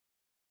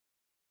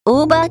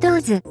オーバード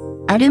ーズ、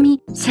アル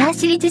ミ、シャー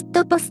シリジッ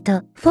トポス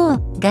ト、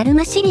4、ガル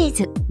ムシリー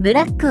ズ、ブ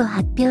ラックを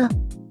発表。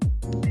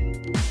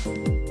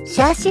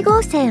シャー指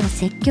合成を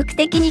積極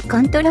的にコ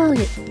ントロー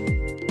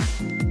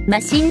ル。マ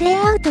シンレイ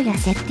アウトや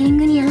セッティン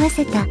グに合わ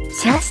せた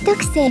シャーシ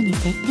特性に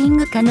セッティン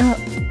グ可能。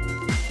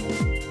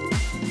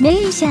メ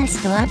インシャー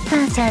シとアッパ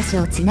ーシャーシ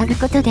をつなぐ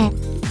ことで、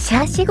シ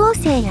ャー指合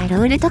成や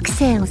ロール特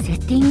性をセッ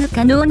ティング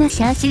可能な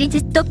シャーシリジ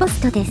ットポ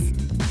ストです。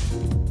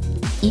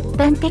一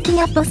般的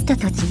なポスト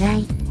と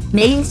違い、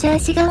メインシャー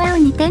シ側を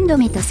2点止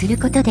めとする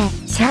ことで、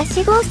シャー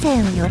指合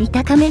成をより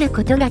高める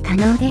ことが可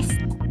能です。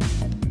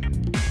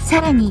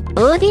さらに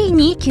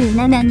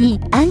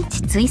OD2972 アン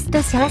チツイス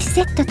トシャーシ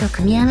セットと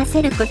組み合わ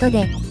せること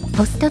で、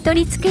ポスト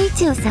取り付け位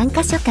置を3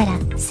箇所から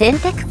選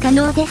択可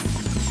能です。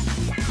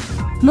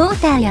モ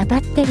ーターやバ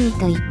ッテリー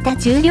といった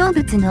重量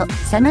物の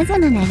様々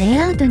なレイ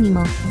アウトに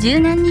も柔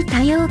軟に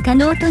対応可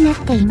能となっ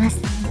ています。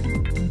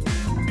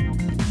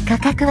価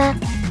格は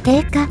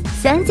定価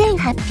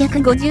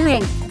3850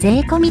円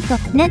税込みと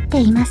なって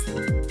います。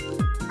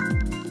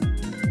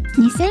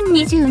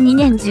2022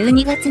年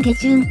12月下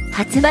旬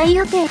発売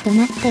予定と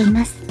なってい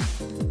ます。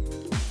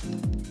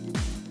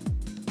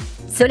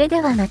それ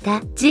ではま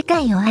た次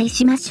回お会い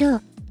しましょ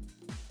う。